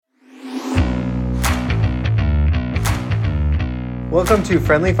Welcome to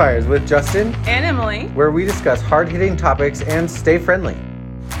Friendly Fires with Justin and Emily, where we discuss hard-hitting topics and stay friendly.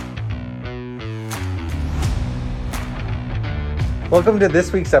 Welcome to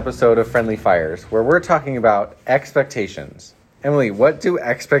this week's episode of Friendly Fires, where we're talking about expectations. Emily, what do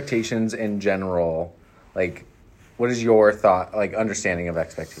expectations in general, what is your thought, understanding of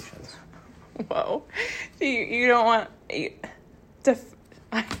expectations? Whoa. You don't want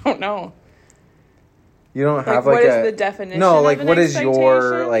I don't know. You don't have what is the definition No, of an what is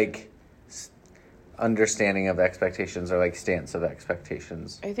your, expectation? understanding of expectations or, stance of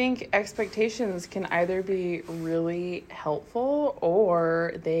expectations? I think expectations can either be really helpful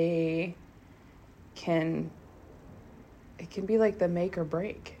or it can be like the make or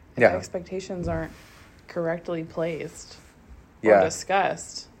break. If expectations aren't correctly placed or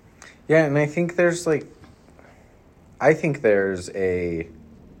discussed. Yeah, and I think there's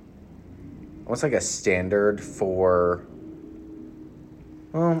almost like a standard for,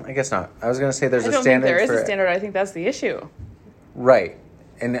 well, I guess not. I was going to say there's a standard. I don't think there is a standard. I think that's the issue. Right.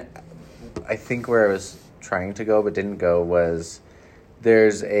 And I think where I was trying to go but didn't go was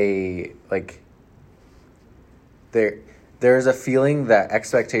there's a, there's a feeling that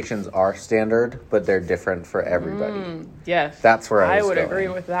expectations are standard, but they're different for everybody. Yes. That's where I would agree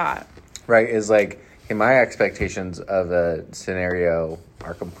with that. Right, is my expectations of a scenario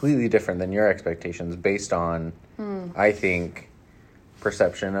are completely different than your expectations based on, I think,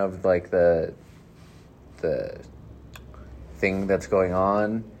 perception of the thing that's going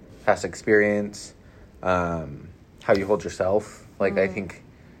on, past experience, how you hold yourself. I think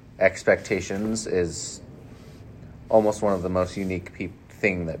expectations is almost one of the most unique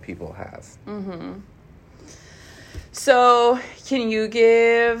thing that people have. Mm-hmm. So, can you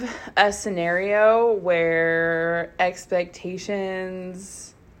give a scenario where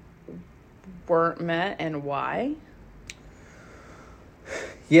expectations weren't met and why?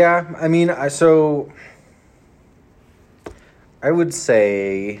 Yeah, I would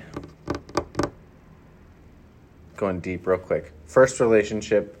say, going deep real quick, first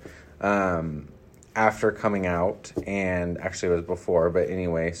relationship, after coming out, and actually it was before, but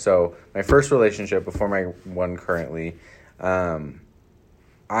anyway, so my first relationship before my one currently, I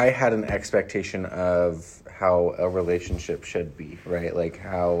had an expectation of how a relationship should be, right?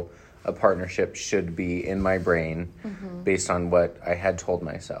 How a partnership should be in my brain based on what I had told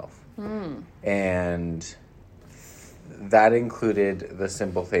myself. And that included the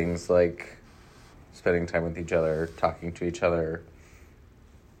simple things like spending time with each other, talking to each other,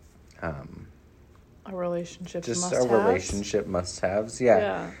 a relationship must-haves.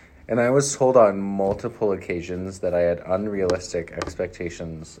 Yeah. And I was told on multiple occasions that I had unrealistic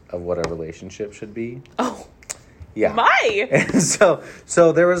expectations of what a relationship should be. Oh. Yeah. My! And so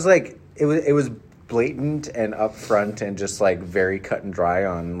there was it was blatant and upfront and just very cut and dry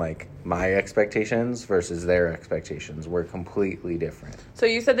on my expectations versus their expectations were completely different. So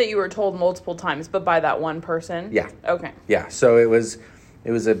you said that you were told multiple times, but by that one person? Yeah. Okay. Yeah. So it was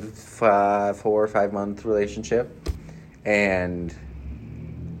a 4 or 5 month relationship, and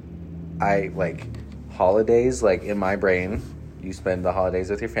I holidays, in my brain, you spend the holidays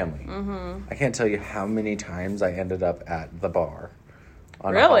with your family. Mm-hmm. I can't tell you how many times I ended up at the bar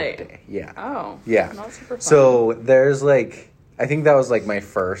on a holiday. Yeah. Oh. Yeah. Not super fun. So there's I think that was my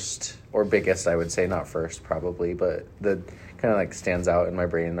first or biggest, I would say, not first probably, but the kind of stands out in my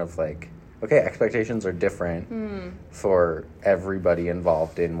brain of okay, expectations are different for everybody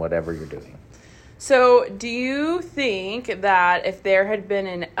involved in whatever you're doing. So do you think that if there had been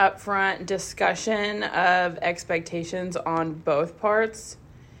an upfront discussion of expectations on both parts,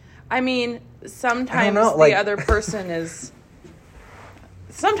 sometimes the other person is...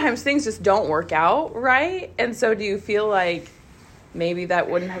 Sometimes things just don't work out, right? And so do you feel like maybe that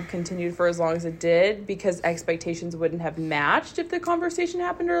wouldn't have continued for as long as it did because expectations wouldn't have matched if the conversation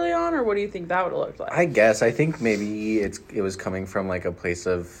happened early on? Or what do you think that would have looked like? I guess. I think maybe it was coming from a place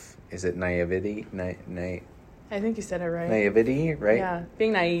of, is it naivety? I think you said it right. Naivety, right? Yeah,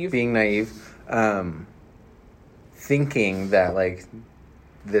 being naive. Thinking that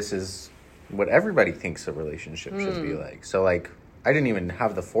this is what everybody thinks a relationship should be like. So I didn't even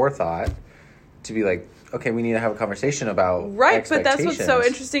have the forethought to be okay, we need to have a conversation about right, but that's what's so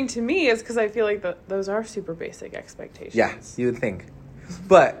interesting to me is because I feel like those are super basic expectations. Yeah, you would think.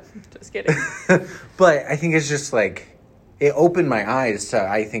 But... Just kidding. But I think it's just it opened my eyes to,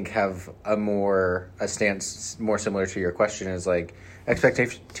 I think, have a stance more similar to your question is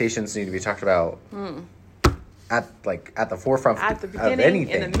expectations need to be talked about at the forefront at the beginning, of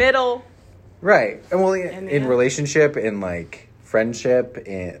anything. In the middle. Right. And in relationship, in friendship,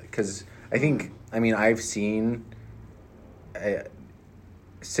 because I think, I've seen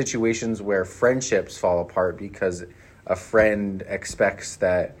situations where friendships fall apart because a friend expects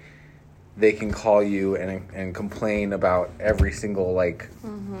that they can call you and complain about every single like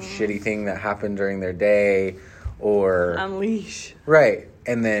shitty thing that happened during their day, or unleash. Right.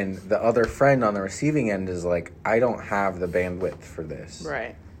 And then the other friend on the receiving end is like, I don't have the bandwidth for this.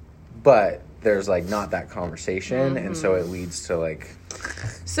 Right. But there's like not that conversation, and so it leads to like...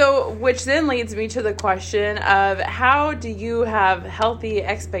 So, which then leads me to the question of how do you have healthy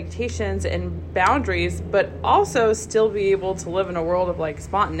expectations and boundaries, but also still be able to live in a world of like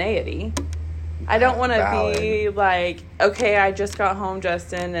spontaneity? I don't want to be like, okay, I just got home,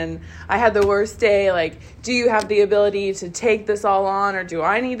 Justin, and I had the worst day. Like, do you have the ability to take this all on, or do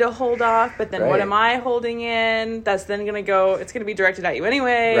I need to hold off? But then what am I holding in? That's then going to go, it's going to be directed at you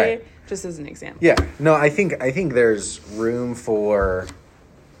anyway. Right. Just as an example. Yeah. No, I think there's room for,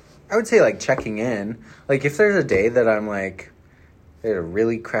 I would say, like, checking in. Like, if there's a day that I'm like, I had a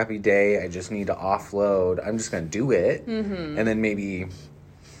really crappy day, I just need to offload, I'm just going to do it. Mm-hmm. And then maybe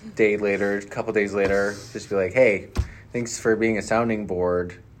a couple days later, just be like, hey, thanks for being a sounding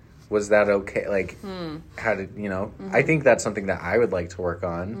board. Was that okay? Like, how did, I think that's something that I would like to work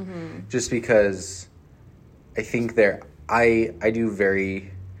on, just because I think I do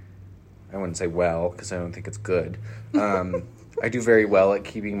very, I wouldn't say well, because I don't think it's good. I do very well at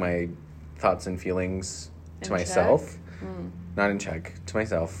keeping my thoughts and feelings to myself. Not in check, to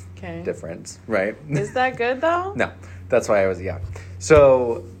myself. Okay. Difference, right? Is that good, though? No. That's why I was,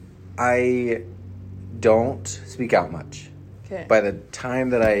 So, I don't speak out much. Okay. By the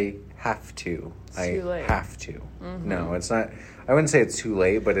time that I have to, too late. Have to. No, it's not, I wouldn't say it's too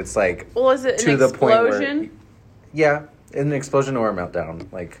late, but it's like... Well, is it to an the explosion? Point where, an explosion or a meltdown.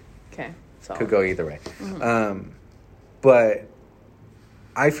 Like, okay. Could go either way. But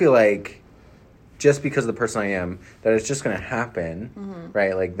I feel like just because of the person I am, that it's just going to happen,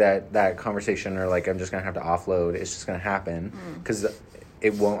 right? Like that conversation, or like I'm just going to have to offload, it's just going to happen, because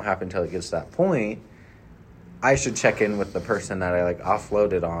it won't happen until it gets to that point. I should check in with the person that I like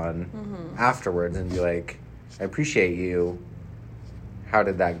offloaded on afterwards and be like, I appreciate you. How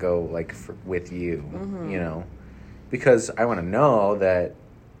did that go, like, with you, Because I want to know that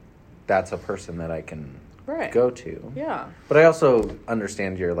that's a person that I can go to. Yeah. But I also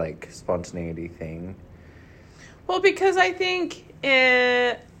understand your, like, spontaneity thing. Well, because I think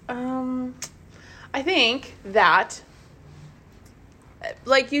that,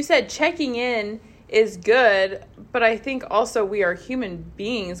 like you said, checking in is good, but I think also we are human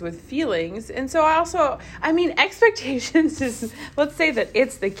beings with feelings. And so expectations is, let's say that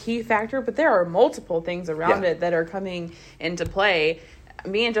it's the key factor, but there are multiple things around it that are coming into play.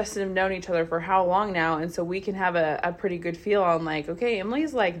 Me and Justin have known each other for how long now, and so we can have a pretty good feel on, like, okay,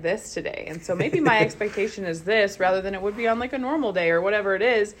 Emily's like this today, and so maybe my expectation is this rather than it would be on like a normal day or whatever it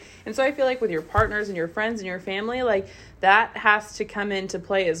is. And so I feel like with your partners and your friends and your family, like, that has to come into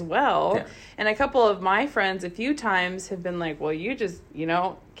play as well. Yeah. And a couple of my friends a few times have been like, well, you just,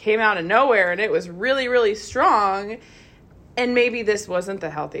 came out of nowhere and it was really, really strong. And maybe this wasn't the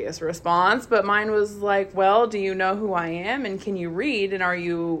healthiest response, but mine was like, well, do you know who I am? And can you read? And are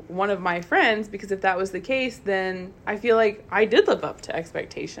you one of my friends? Because if that was the case, then I feel like I did live up to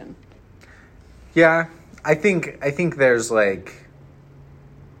expectation. Yeah, I think there's like,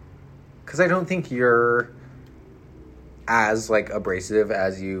 because I don't think you're as like abrasive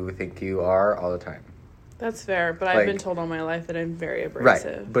as you think you are all the time. That's fair, but I've been told all my life that I'm very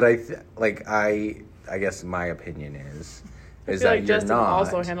abrasive. Right, but I guess my opinion is I feel that like Justin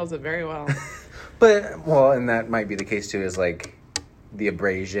also handles it very well. and that might be the case too, is like the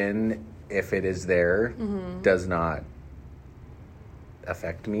abrasion, if it is there, does not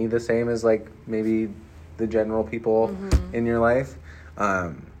affect me the same as like maybe the general people in your life.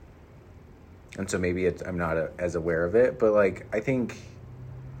 And so maybe I'm not as aware of it, but like, I think,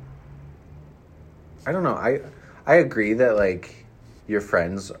 I don't know, I agree that like, your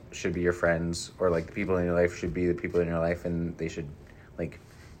friends should be your friends, or like the people in your life should be the people in your life, and they should like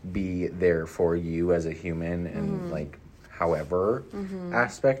be there for you as a human and like however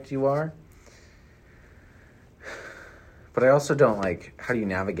aspect you are. But I also don't like, how do you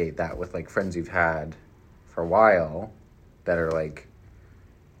navigate that with like friends you've had for a while that are like,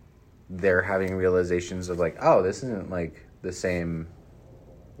 they're having realizations of like, oh, this isn't like the same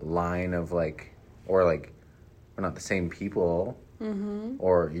line of like, or like we're not the same people.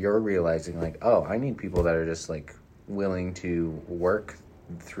 Or you're realizing like, oh, I need people that are just like willing to work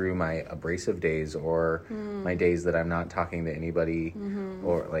through my abrasive days, or my days that I'm not talking to anybody,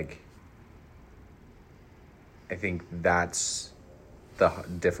 or like, I think that's the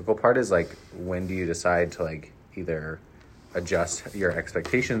difficult part, is like, when do you decide to like either adjust your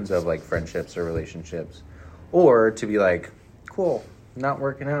expectations of like friendships or relationships, or to be like, cool, not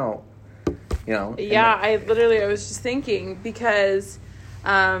working out, you know? Yeah, I was just thinking, because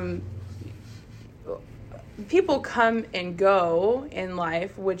people come and go in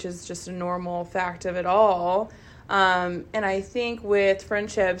life, which is just a normal fact of it all. And I think with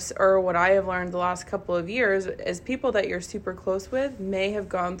friendships, or what I have learned the last couple of years, is people that you're super close with may have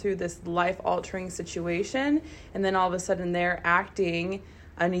gone through this life-altering situation, and then all of a sudden they're acting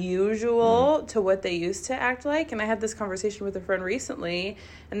unusual to what they used to act like. And I had this conversation with a friend recently,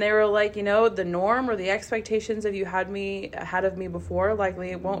 and they were like, you know, the norm or the expectations of you had of me before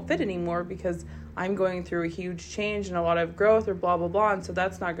likely it won't fit anymore, because I'm going through a huge change and a lot of growth, or blah blah blah, and so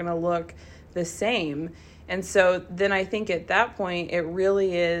that's not going to look the same. And so then I think at that point, it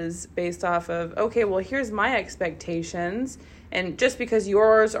really is based off of, okay, well, here's my expectations. And just because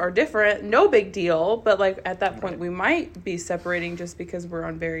yours are different, no big deal. But like at that point, we might be separating just because we're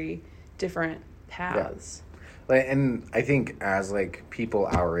on very different paths. Yeah. And I think as like people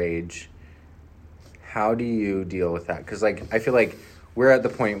our age, how do you deal with that? Because like I feel like we're at the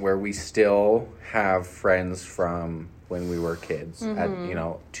point where we still have friends from when we were kids, at, you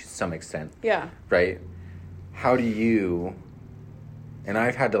know, to some extent. Yeah. Right? How do you, and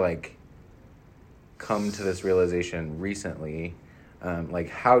I've had to like come to this realization recently, like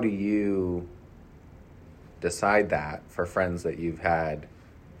how do you decide that for friends that you've had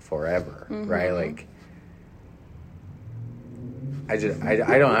forever, right? Like I don't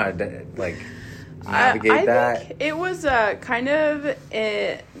know how to like navigate that. I think it was kind of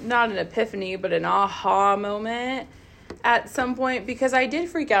not an epiphany, but an aha moment at some point, because I did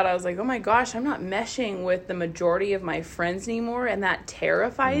freak out. I was like, oh my gosh, I'm not meshing with the majority of my friends anymore, and that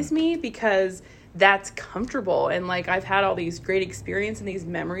terrifies me, because that's comfortable, and like I've had all these great experiences and these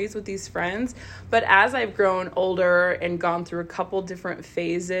memories with these friends. But as I've grown older and gone through a couple different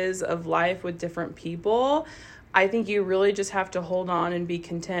phases of life with different people, I think you really just have to hold on and be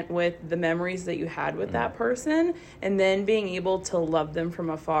content with the memories that you had with that person, and then being able to love them from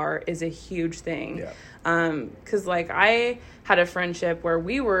afar is a huge thing. Yeah. 'Cause like I had a friendship where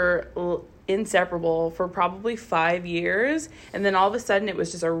we were inseparable for probably 5 years, and then all of a sudden it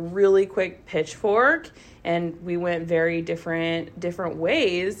was just a really quick pitchfork, and we went very different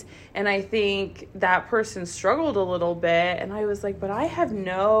ways. And I think that person struggled a little bit, and I was like, but I have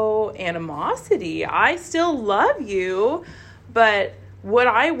no animosity. I still love you, but what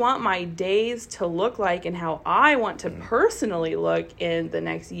I want my days to look like and how I want to personally look in the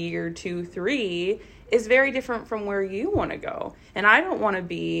next year, 2, 3 is very different from where you want to go. And I don't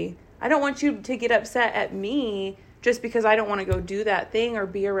want you to get upset at me just because I don't want to go do that thing or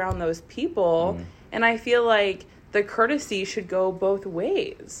be around those people. And I feel like the courtesy should go both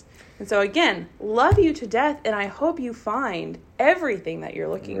ways. And so again, love you to death, and I hope you find everything that you're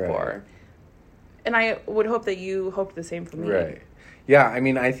looking for. And I would hope that you hoped the same for me. Right. Yeah, I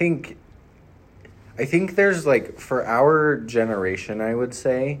mean, I think there's like, for our generation, I would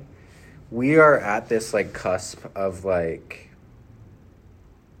say, we are at this like cusp of like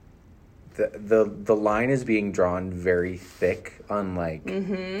the line is being drawn very thick on like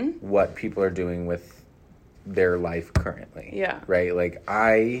what people are doing with their life currently. Yeah. Right? Like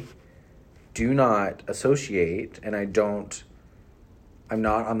I do not associate, and I'm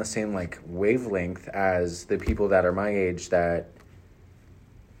not on the same like wavelength as the people that are my age that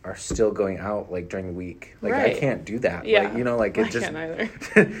are still going out like during the week. Like I can't do that. Yeah. Like, you know, like it just can't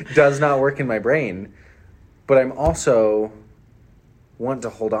either. does not work in my brain. But I'm also want to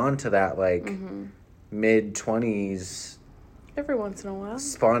hold on to that like mid-20s every once in a while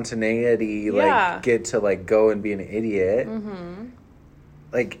spontaneity, like get to like go and be an idiot.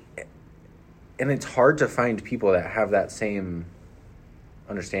 Like, and it's hard to find people that have that same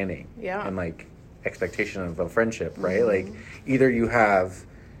understanding and like expectation of a friendship, right? Like either you have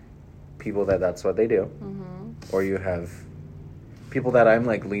people that's what they do, or you have people that I'm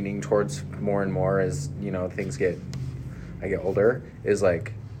like leaning towards more and more as, you know, I get older, is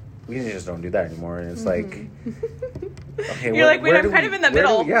like, we just don't do that anymore. And it's like, okay, you're like, wait, I'm kind of in the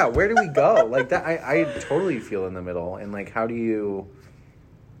middle. Where do we go? Like that, I totally feel in the middle. And like, how do you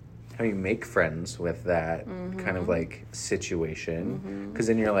make friends with that kind of like situation? Because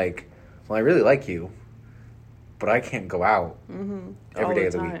then you're like, well, I really like you, but I can't go out every day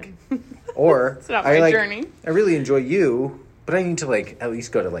of the week. Or it's not my journey. I really enjoy you, but I need to like at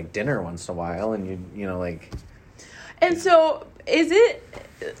least go to like dinner once in a while, and you know, like. And so, is it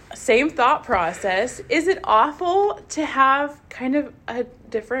same thought process? Is it awful to have kind of a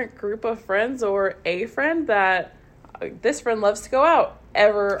different group of friends, or a friend that this friend loves to go out,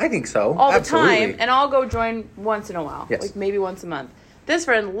 ever. I think so. All Absolutely. the time, and I'll go join once in a while, Yes. like maybe once a month. This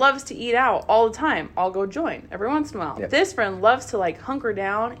friend loves to eat out all the time. I'll go join every once in a while. Yep. This friend loves to like hunker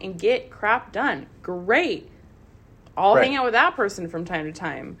down and get crap done. Great. I'll Right. hang out with that person from time to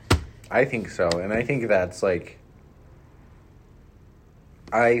time. I think so. And I think that's like,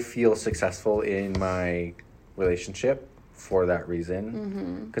 I feel successful in my relationship for that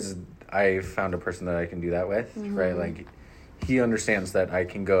reason. Because I found a person that I can do that with, right? Like, he understands that I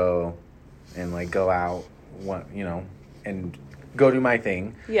can go and like go out, and go do my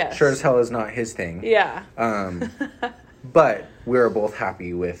thing. Yes. Sure as hell is not his thing. Yeah. But we're both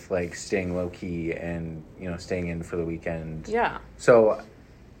happy with like staying low key and, staying in for the weekend. Yeah. So,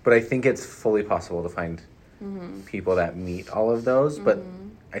 but I think it's fully possible to find people that meet all of those. But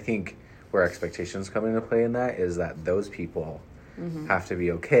I think where expectations come into play in that is that those people have to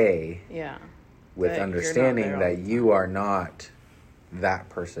be okay Yeah. with That you're not understanding there all that the you are not that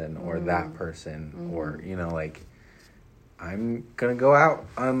person or that person or, like, I'm going to go out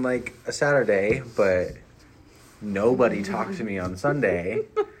on like a Saturday, but nobody talked to me on Sunday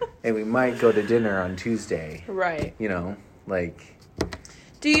and we might go to dinner on Tuesday. Right. Like...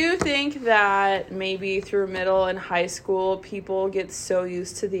 Do you think that maybe through middle and high school, people get so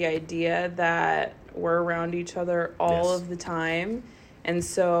used to the idea that we're around each other all Yes. of the time? And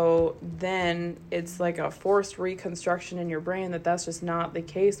so then it's like a forced reconstruction in your brain that that's just not the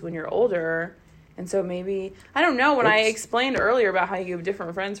case when you're older. And so maybe, I don't know, when I explained earlier about how you have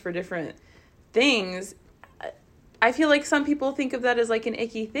different friends for different things, I feel like some people think of that as like an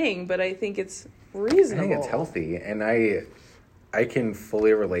icky thing, but I think it's reasonable. I think it's healthy. And I can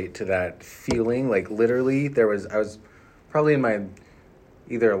fully relate to that feeling. Like, literally, I was probably in my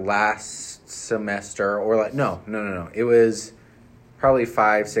either last semester or like, no. It was probably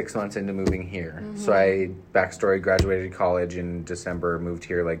 5-6 months into moving here. So backstory, graduated college in December, moved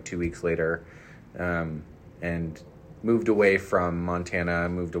here like 2 weeks later, and moved away from Montana,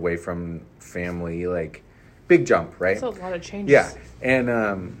 moved away from family, like, big jump, right? That's a lot of changes. Yeah.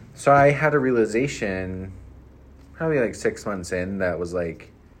 And so I had a realization probably like 6 months in that was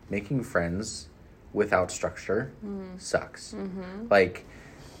like, making friends without structure sucks. Like,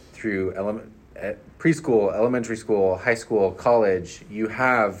 through preschool, elementary school, high school, college, you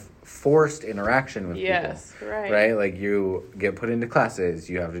have forced interaction with people. Yes, right. Right? Like, you get put into classes,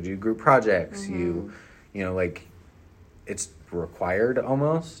 you have to do group projects, you like, it's required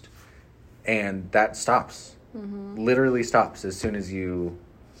almost, and that stops. Literally stops as soon as you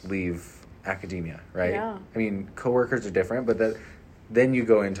leave academia, right? Yeah. I mean, coworkers are different, but then you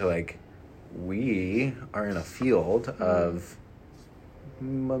go into like, we are in a field of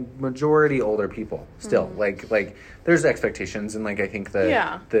majority older people still. Like there's expectations, and like I think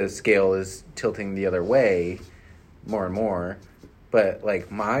the scale is tilting the other way more and more. But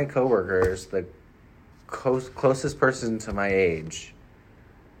like, my coworkers, the closest person to my age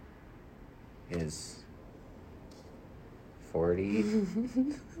is 40.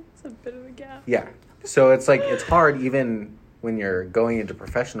 It's a bit of a gap. Yeah. So it's like, it's hard even when you're going into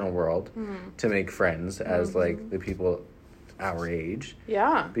professional world to make friends as like the people our age.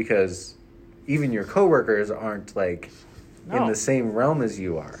 Yeah. Because even your coworkers aren't like in the same realm as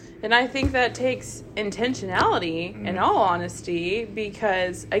you are. And I think that takes intentionality, in all honesty,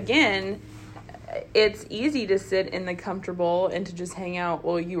 because again, it's easy to sit in the comfortable and to just hang out.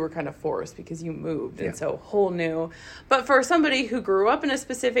 Well, you were kind of forced because you moved, and so whole new. But for somebody who grew up in a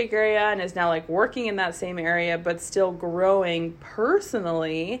specific area and is now like working in that same area, but still growing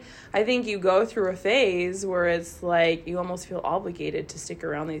personally, I think you go through a phase where it's like you almost feel obligated to stick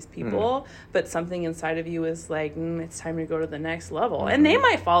around these people, but something inside of you is like, it's time to go to the next level. And they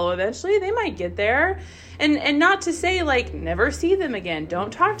might follow eventually. They might get there. And not to say, like, never see them again.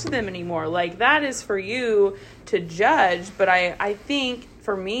 Don't talk to them anymore. Like, that is for you to judge. But I think,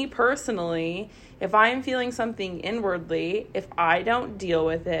 for me personally, if I'm feeling something inwardly, if I don't deal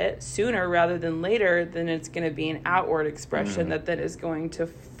with it sooner rather than later, then it's going to be an outward expression that is going to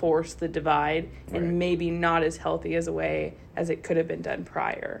force the divide and maybe not as healthy as a way as it could have been done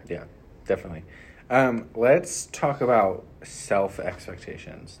prior. Yeah, definitely. Let's talk about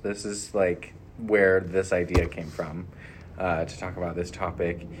self-expectations. This is like where this idea came from, to talk about this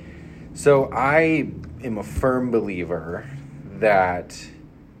topic. So I am a firm believer that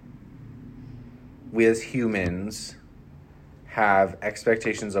we as humans have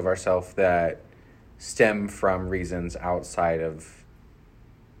expectations of ourselves that stem from reasons outside of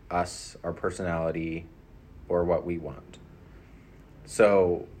us, our personality, or what we want.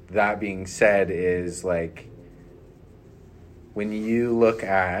 So that being said, is like, when you look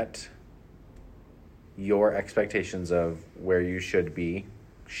at your expectations of where you should be.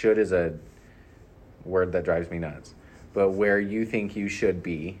 Should is a word that drives me nuts. But where you think you should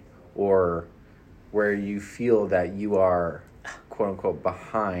be, or where you feel that you are, quote unquote,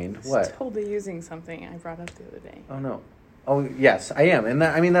 behind. What? Totally using something I brought up the other day. Oh, no. Oh, yes, I am. And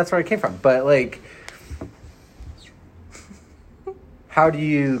that's where I came from. But, like, how do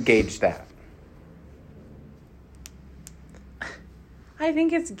you gauge that? I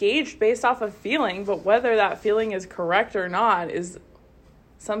think it's gauged based off of feeling, but whether that feeling is correct or not is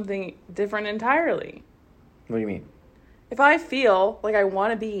something different entirely. What do you mean? If I feel like I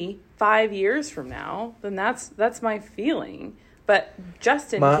want to be 5 years from now, then that's my feeling. But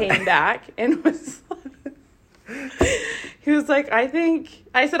Justin came back and was he was like, I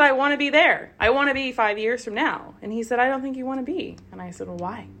said, I want to be there. I want to be 5 years from now. And he said, I don't think you want to be. And I said, well,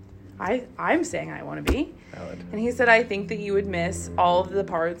 why? I'm saying I want to be. Valid. And he said, I think that you would miss all of the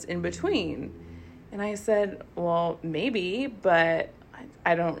parts in between. And I said, well, maybe, but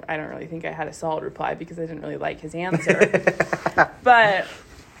I don't really think I had a solid reply because I didn't really like his answer. But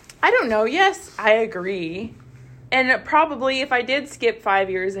I don't know. Yes, I agree. And probably if I did skip 5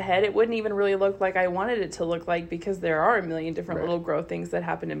 years ahead, it wouldn't even really look like I wanted it to look like, because there are a million different little growth things that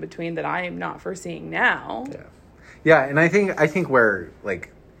happen in between that I am not foreseeing now. Yeah, and I think where,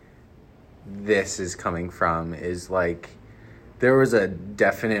 like, this is coming from is, like, there was a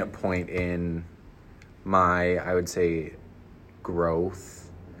definite point in my, I would say, growth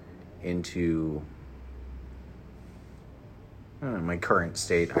into my current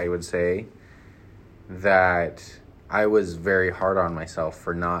state, I would say, that I was very hard on myself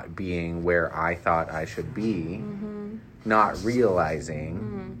for not being where I thought I should be, not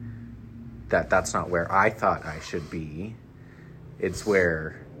realizing that that's not where I thought I should be. It's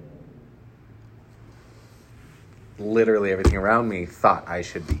where literally everything around me thought I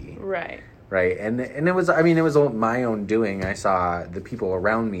should be. Right. Right. And it was, it was my own doing. I saw the people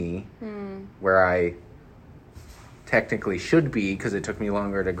around me where I technically should be, because it took me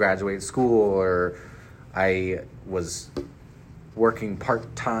longer to graduate school, or I was working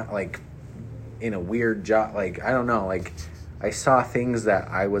part-time, like, in a weird job. Like, I don't know. Like, I saw things that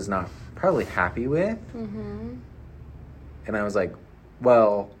I was not probably happy with. And I was like,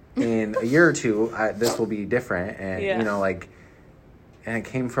 well, in a year or two, this will be different. And, and it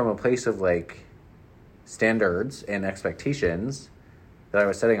came from a place of, like, standards and expectations that I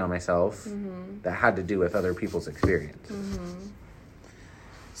was setting on myself that had to do with other people's experience.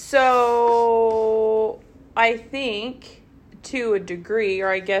 So I think, to a degree, or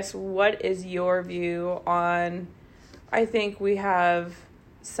I guess, what is your view on, I think we have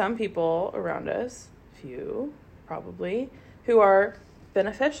some people around us, few probably, who are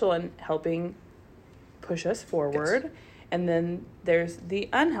beneficial in helping push us forward. Yes. And then there's the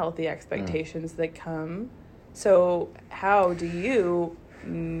unhealthy expectations that come. So how do you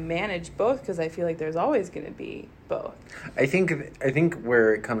manage both? Because I feel like there's always going to be both. I think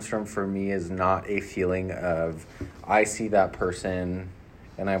where it comes from for me is not a feeling of, I see that person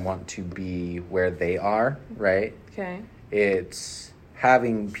and I want to be where they are, right? Okay. It's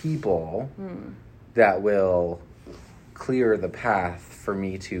having people that will clear the path for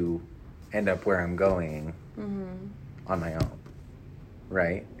me to end up where I'm going on my own,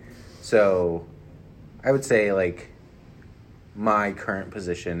 right? So I would say, like, my current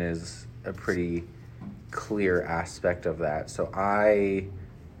position is a pretty clear aspect of that. So I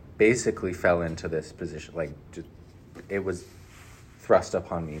basically fell into this position, like, just, it was thrust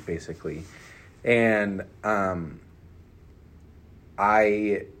upon me, basically. And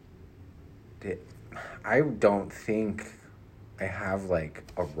I don't think I have, like,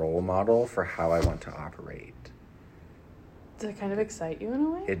 a role model for how I want to operate. Does it kind of excite you in a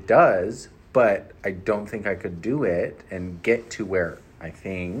way? It does, but I don't think I could do it and get to where I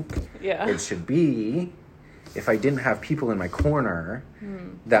think it should be if I didn't have people in my corner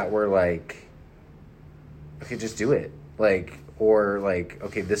that were like, okay, just do it. Like, or like,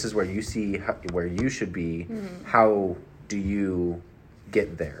 okay, this is where you see where you should be. How do you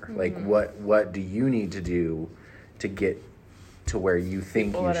get there? Like, what do you need to do to get to where you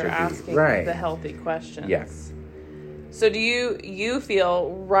think people you should be? Asking the healthy questions. Yes. So do you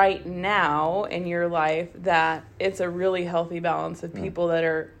feel right now in your life that it's a really healthy balance of people that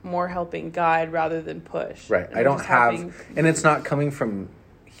are more helping guide rather than push? Right. I don't have, and it's not coming from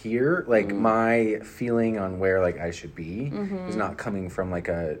here. Like, my feeling on where, like, I should be is not coming from, like,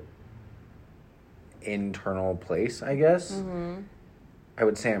 a internal place, I guess. I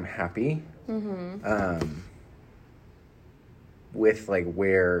would say I'm happy with, like,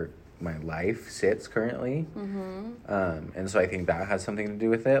 where my life sits currently. And so I think that has something to do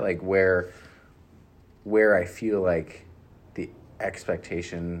with it. Like, where where I feel like the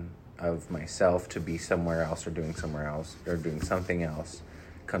expectation of myself to be somewhere else or doing somewhere else or doing something else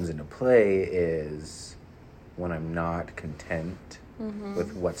comes into play is when I'm not content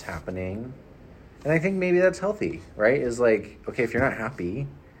with what's happening. And I think maybe that's healthy, right? Is like, okay, if you're not happy,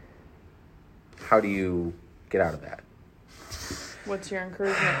 how do you get out of that? What's your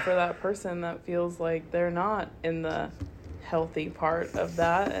encouragement for that person that feels like they're not in the healthy part of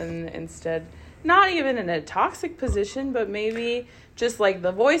that, and instead not even in a toxic position, but maybe just like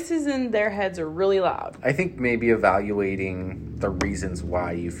the voices in their heads are really loud? I think maybe evaluating the reasons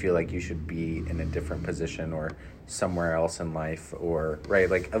why you feel like you should be in a different position or somewhere else in life, or right,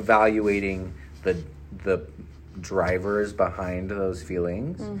 like evaluating the drivers behind those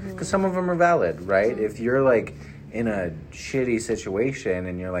feelings, because some of them are valid, right? If you're like in a shitty situation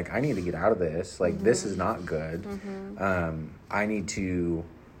and you're like, I need to get out of this, like this is not good, I need to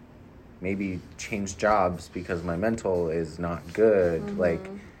maybe change jobs because my mental is not good, like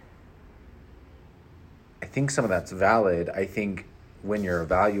I think some of that's valid. I think when you're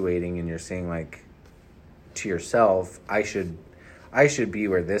evaluating and you're saying like to yourself, I should be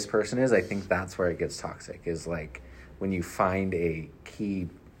where this person is, I think that's where it gets toxic, is like when you find a key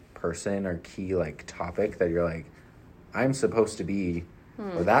person or key like topic that you're like, I'm supposed to be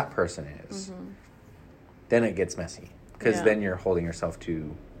where that person is, then it gets messy, because then you're holding yourself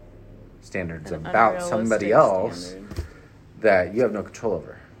to standards about somebody else that you have no control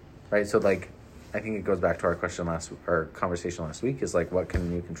over, right? So like, I think it goes back to our conversation last week, is like, what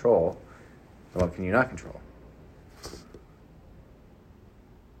can you control and what can you not control?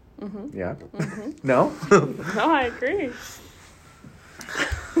 Yeah. No? No, I agree.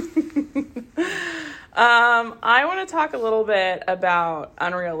 I want to talk a little bit about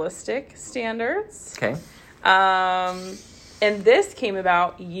unrealistic standards. Okay. And this came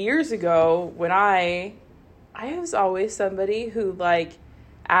about years ago when I was always somebody who like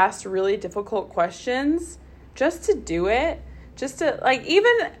asked really difficult questions just to do it. Just to, like,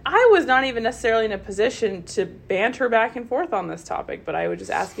 even, I was not even necessarily in a position to banter back and forth on this topic, but I would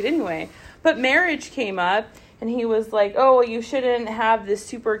just ask it anyway. But marriage came up, and he was like, oh, well, you shouldn't have this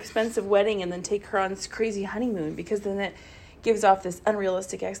super expensive wedding and then take her on this crazy honeymoon, because then it gives off this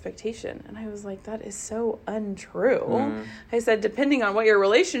unrealistic expectation. And I was like, that is so untrue. I said, depending on what your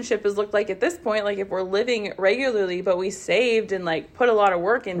relationship has looked like at this point, like if we're living regularly, but we saved and like put a lot of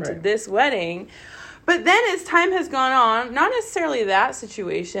work into this wedding. But then as time has gone on, not necessarily that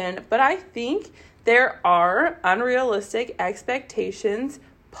situation, but I think there are unrealistic expectations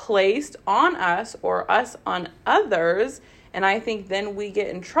placed on us or us on others. And I think then we get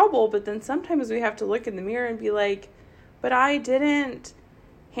in trouble, but then sometimes we have to look in the mirror and be like, but I didn't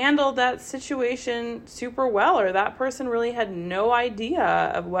handle that situation super well, or that person really had no idea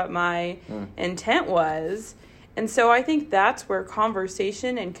of what my intent was. And so I think that's where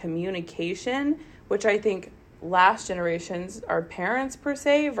conversation and communication, which I think last generations, our parents per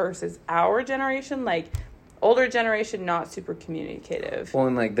se, versus our generation, like older generation, not super communicative. Well,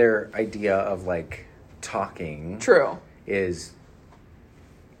 and like their idea of like talking. True. Is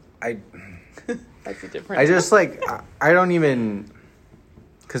That's a different. I just like, I don't even,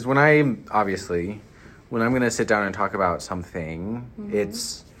 because when I'm going to sit down and talk about something,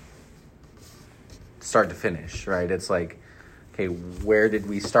 it's start to finish, right? It's like, okay, where did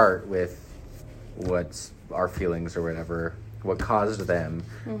we start with what's our feelings or whatever, what caused them?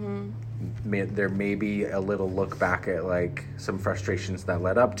 There may be a little look back at like some frustrations that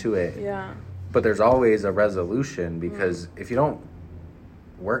led up to it. Yeah. But there's always a resolution, because if you don't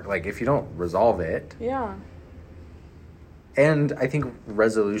if you don't resolve it. Yeah. And I think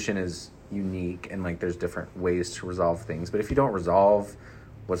resolution is unique, and like there's different ways to resolve things. But if you don't resolve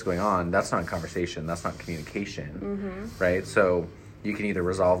what's going on, that's not conversation, that's not communication, right? So you can either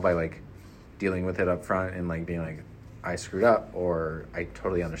resolve by like dealing with it up front and like being like, I screwed up, or I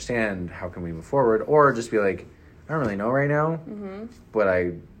totally understand, how can we move forward? Or just be like, I don't really know right now, but I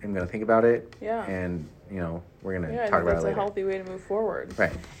am going to think about it. Yeah. And, you know, we're going to talk about it later. That's a healthy way to move forward.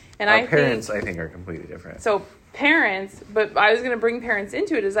 Right. And Our parents, I think, are completely different. So parents, but I was going to bring parents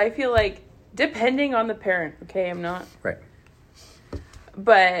into it, is I feel like depending on the parent, okay, I'm not. Right.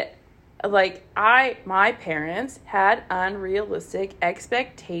 But like my parents had unrealistic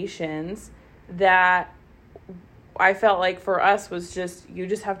expectations that I felt like for us was just, you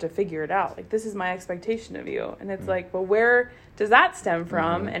just have to figure it out. Like, this is my expectation of you. And it's like, well, where does that stem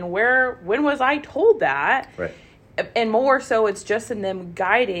from? And when was I told that? Right. And more so, it's just in them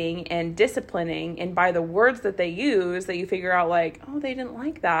guiding and disciplining, and by the words that they use, that you figure out like, oh, they didn't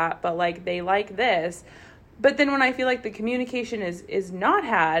like that, but like they like this. But then when I feel like the communication is not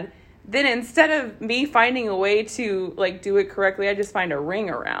had, then instead of me finding a way to, like, do it correctly, I just find a ring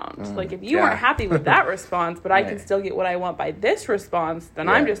around. Like, if you aren't happy with that response, but I can still get what I want by this response, then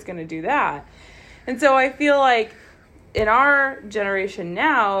I'm just going to do that. And so I feel like in our generation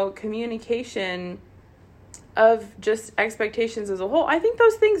now, communication of just expectations as a whole, I think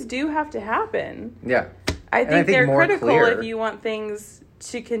those things do have to happen. Yeah. I think they're critical if you want things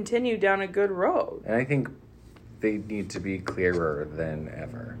to continue down a good road. And I think they need to be clearer than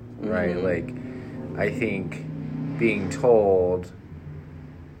ever, right? Like, I think being told,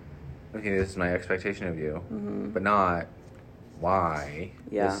 okay, this is my expectation of you, but not why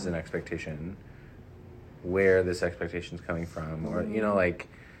this is an expectation, where this expectation is coming from, or, you know, like,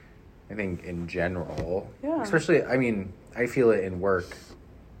 I think in general, especially, I mean, I feel it in work,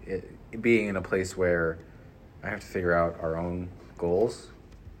 being in a place where I have to figure out our own goals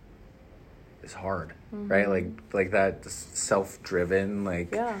is hard, right? Like that self-driven,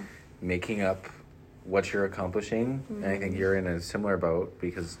 like making up what you're accomplishing. And I think you're in a similar boat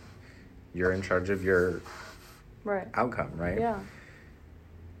because you're in charge of your outcome, right? Yeah.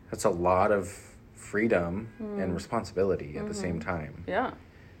 That's a lot of freedom and responsibility at the same time. Yeah.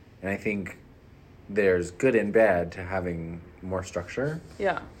 And I think there's good and bad to having more structure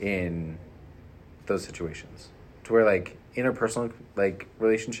in those situations. To where, like, interpersonal, like,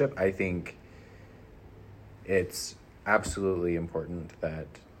 relationship, I think it's absolutely important that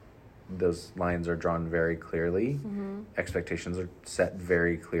those lines are drawn very clearly. Expectations are set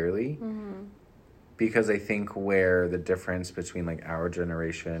very clearly. Because I think where the difference between, like, our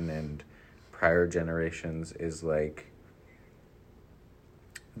generation and prior generations is, like,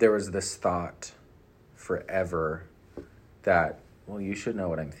 there was this thought forever that, well, you should know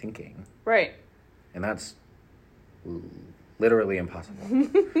what I'm thinking. Right. And that's literally impossible.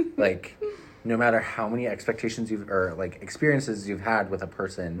 Like, no matter how many expectations or, like, experiences you've had with a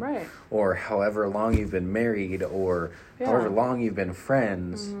person, or however long you've been married, or however long you've been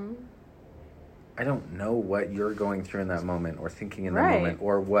friends, I don't know what you're going through in that moment, or thinking in that moment,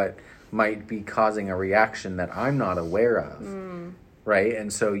 or what might be causing a reaction that I'm not aware of. Right?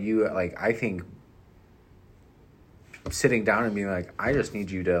 And so you, like, I think sitting down and being like, I just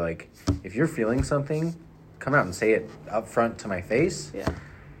need you to, like, if you're feeling something, come out and say it up front to my face. Yeah.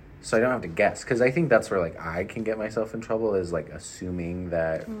 So I don't have to guess. Because I think that's where, like, I can get myself in trouble, is, like, assuming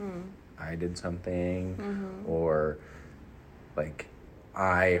that I did something, or, like,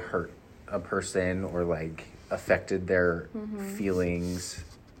 I hurt a person, or, like, affected their feelings.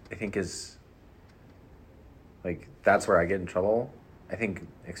 I think is, like, that's where I get in trouble. I think,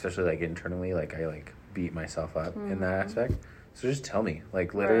 especially, like, internally, like, I, like, beat myself up in that aspect. So just tell me.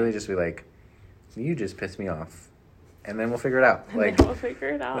 Like, literally just be like, you just pissed me off. And then we'll figure it out. Like, we'll figure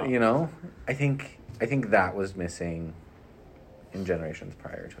it out. You know? I think that was missing in generations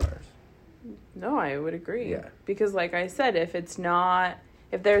prior to ours. No, I would agree. Yeah. Because, like I said, if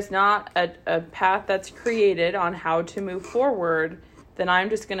there's not a path that's created on how to move forward, then I'm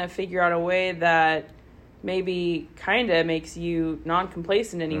just going to figure out a way that maybe kind of makes you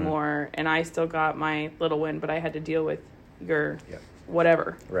non-complacent anymore, and I still got my little win, but I had to deal with your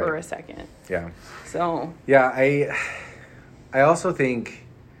whatever for a second. Yeah. So. Yeah, I also think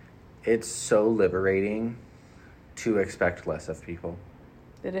it's so liberating to expect less of people.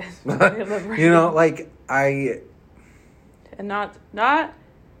 It is very liberating. You know, like, and not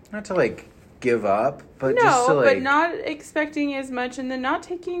to, like, give up, but no, just to, like, but not expecting as much, and then not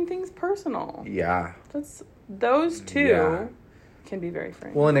taking things personal. Yeah. Those two can be very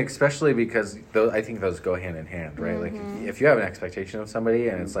frank. Well, and especially because I think those go hand in hand, right? Like, if you have an expectation of somebody,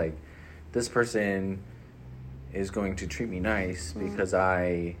 and it's like, this person is going to treat me nice because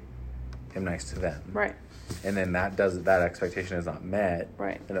I am nice to them. Right. And then that expectation is not met.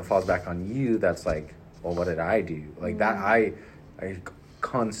 Right. And it falls back on you. That's like, well, what did I do? Like, that I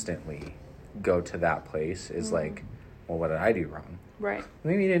constantly go to that place is like, well, what did I do wrong? Right.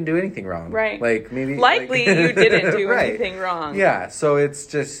 Maybe you didn't do anything wrong. Right. Like, maybe... Likely you didn't do anything wrong. Yeah, so it's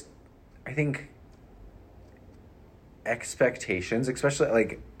just... I think expectations, especially,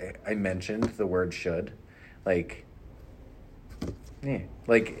 like, I mentioned the word should. Like,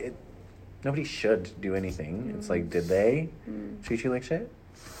 nobody should do anything. It's like, did they treat you like shit?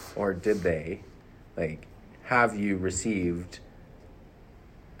 Or did they, like, have you received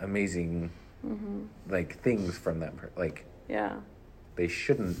amazing, like, things from them? Like... Yeah. They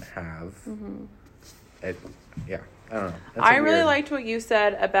shouldn't have. I don't know. I really liked what you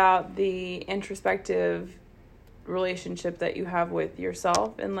said about the introspective relationship that you have with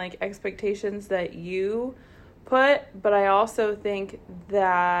yourself and, like, expectations that you put. But I also think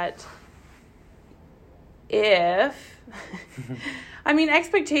that if, I mean,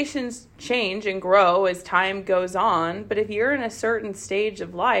 expectations change and grow as time goes on, but if you're in a certain stage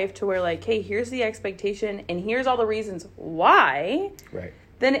of life to where like, hey, here's the expectation and here's all the reasons why, right,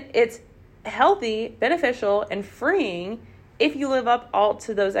 then it's healthy, beneficial, and freeing if you live up all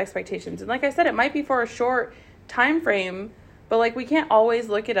to those expectations. And like I said, it might be for a short time frame, but like we can't always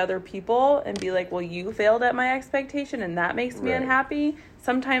look at other people and be like, well, you failed at my expectation and that makes me unhappy.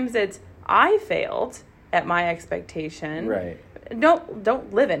 Sometimes it's I failed at my expectation. Right.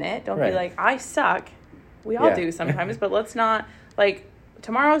 Don't live in it. Don't be like, I suck. We all do sometimes, but let's not, like,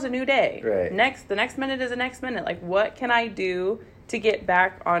 tomorrow's a new day. Right. The next minute is a next minute. Like, what can I do to get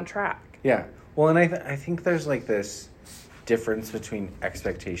back on track? Yeah. Well, and I think there's like this difference between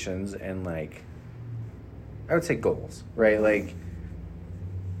expectations and like, I would say goals, right? Like,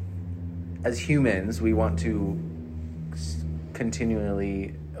 as humans, we want to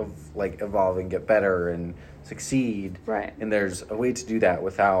continually evolve and get better and succeed. Right. And there's a way to do that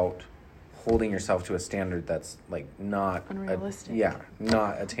without holding yourself to a standard that's like not unrealistic.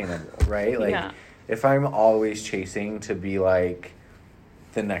 Not attainable, right? Like if I'm always chasing to be like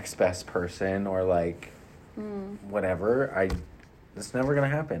the next best person or like whatever, it's never gonna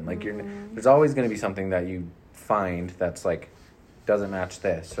happen. Like there's always gonna be something that you find that's like doesn't match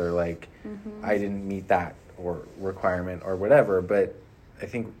this or like I didn't meet that or requirement or whatever. But I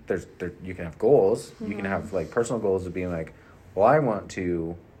think you can have goals. You can have like personal goals of being like, well, I want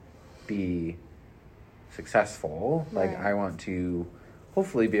to be successful. Like I want to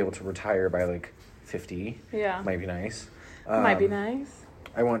hopefully be able to retire by like 50. Yeah. Might be nice. Might be nice.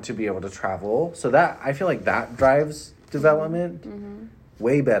 I want to be able to travel. So that, I feel like that drives development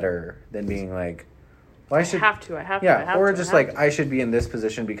way better than being like, well, I have to. Like, I should be in this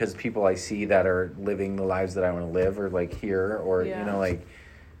position because people I see that are living the lives that I want to live or like here or, you know, like,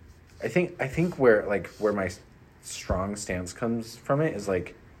 I think where my strong stance comes from it is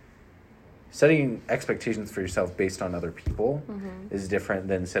like setting expectations for yourself based on other people is different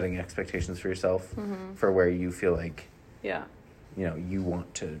than setting expectations for yourself for where you feel like, you know, you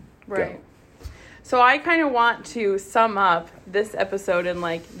want to go. So I kind of want to sum up this episode in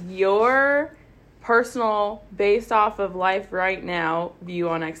like your personal, based off of life right now, view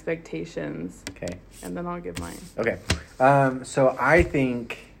on expectations. Okay. And then I'll give mine. Okay. So I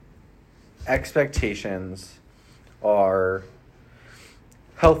think expectations are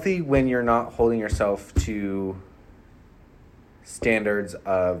healthy when you're not holding yourself to standards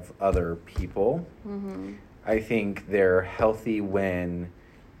of other people. I think they're healthy when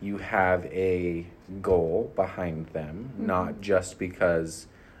you have a goal behind them, not just because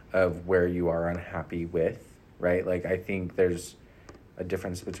of where you are unhappy with, right? Like, I think there's a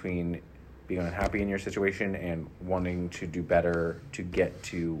difference between being unhappy in your situation and wanting to do better to get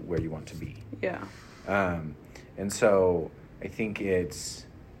to where you want to be. Yeah. And so I think there's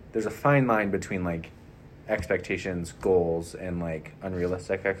a fine line between like expectations, goals, and like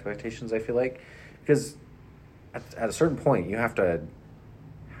unrealistic expectations, I feel like, because at a certain point you have to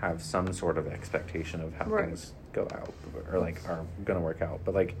have some sort of expectation of how things go out or like are going to work out,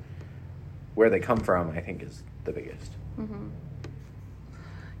 but like where they come from I think is the biggest.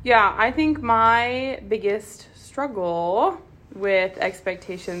 Yeah, I think my biggest struggle with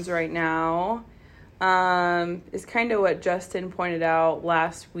expectations right now is kind of what Justin pointed out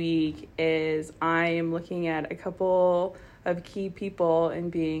last week. Is I am looking at a couple of key people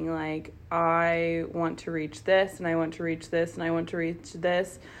and being like, I want to reach this and I want to reach this and I want to reach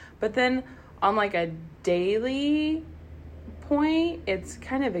this, but then on like a daily point it's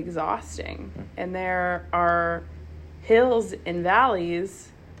kind of exhausting, and there are hills and valleys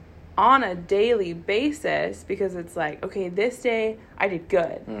on a daily basis, because it's like, okay, this day I did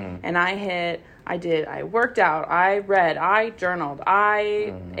good and I worked out, I read, I journaled,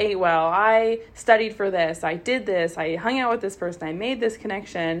 I ate well, I studied for this, I did this, I hung out with this person, I made this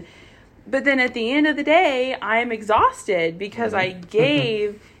connection. But then at the end of the day, I'm exhausted because I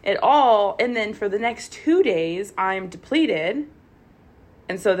gave it all. And then for the next 2 days, I'm depleted.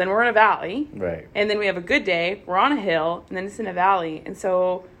 And so then we're in a valley. Right. And then we have a good day, we're on a hill, and then it's in a valley. And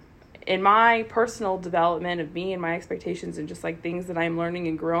so in my personal development of me and my expectations and just like things that I'm learning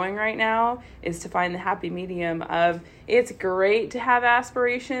and growing right now is to find the happy medium of, it's great to have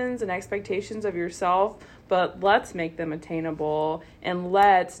aspirations and expectations of yourself, but let's make them attainable and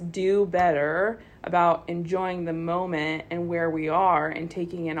let's do better about enjoying the moment and where we are and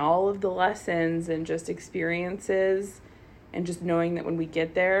taking in all of the lessons and just experiences and just knowing that when we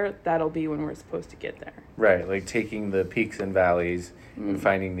get there, that'll be when we're supposed to get there. Right, like taking the peaks and valleys and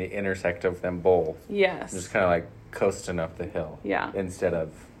finding the intersect of them both. Yes. Just kind of like coasting up the hill. Yeah. Instead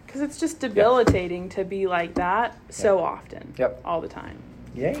of Because it's just debilitating to be like that so often. Yep. All the time.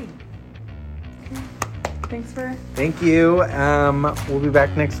 Yay. Thanks for... Thank you. We'll be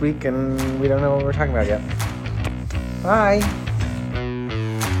back next week, and we don't know what we're talking about yet. Bye.